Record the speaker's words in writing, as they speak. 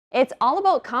It's all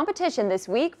about competition this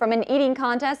week, from an eating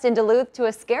contest in Duluth to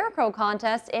a scarecrow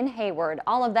contest in Hayward.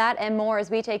 All of that and more as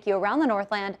we take you around the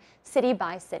Northland, city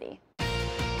by city.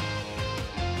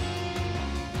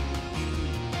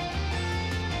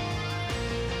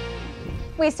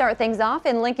 We start things off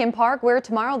in Lincoln Park, where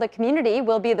tomorrow the community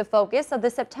will be the focus of the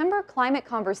September climate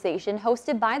conversation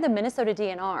hosted by the Minnesota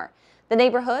DNR. The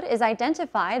neighborhood is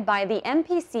identified by the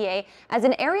MPCA as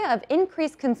an area of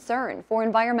increased concern for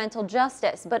environmental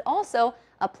justice, but also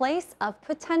a place of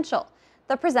potential.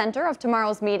 The presenter of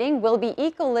tomorrow's meeting will be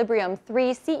Equilibrium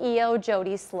 3 CEO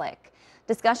Jody Slick.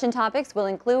 Discussion topics will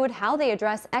include how they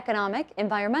address economic,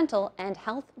 environmental, and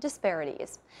health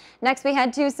disparities. Next, we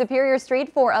head to Superior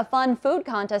Street for a fun food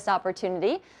contest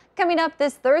opportunity. Coming up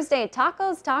this Thursday,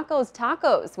 Tacos, Tacos,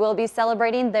 Tacos will be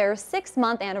celebrating their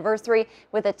 6-month anniversary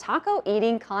with a taco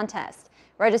eating contest.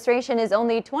 Registration is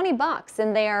only $20,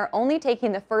 and they are only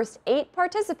taking the first 8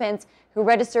 participants who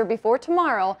register before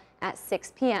tomorrow at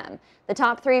 6 p.m. The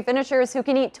top 3 finishers who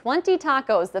can eat 20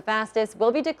 tacos the fastest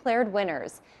will be declared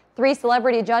winners. 3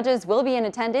 celebrity judges will be in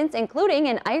attendance, including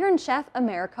an Iron Chef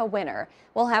America winner.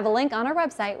 We'll have a link on our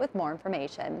website with more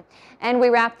information. And we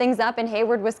wrap things up in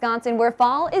Hayward, Wisconsin, where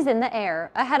fall is in the air.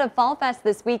 Ahead of Fall Fest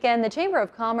this weekend, the Chamber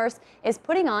of Commerce is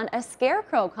putting on a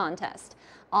scarecrow contest.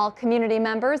 All community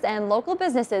members and local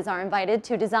businesses are invited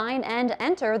to design and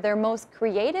enter their most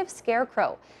creative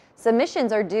scarecrow.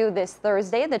 Submissions are due this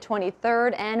Thursday, the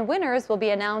 23rd, and winners will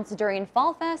be announced during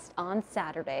Fall Fest on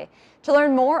Saturday. To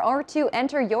learn more or to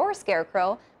enter your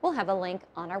scarecrow, we'll have a link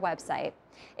on our website.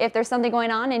 If there's something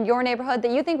going on in your neighborhood that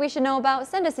you think we should know about,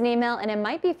 send us an email and it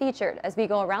might be featured as we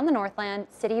go around the Northland,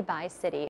 city by city.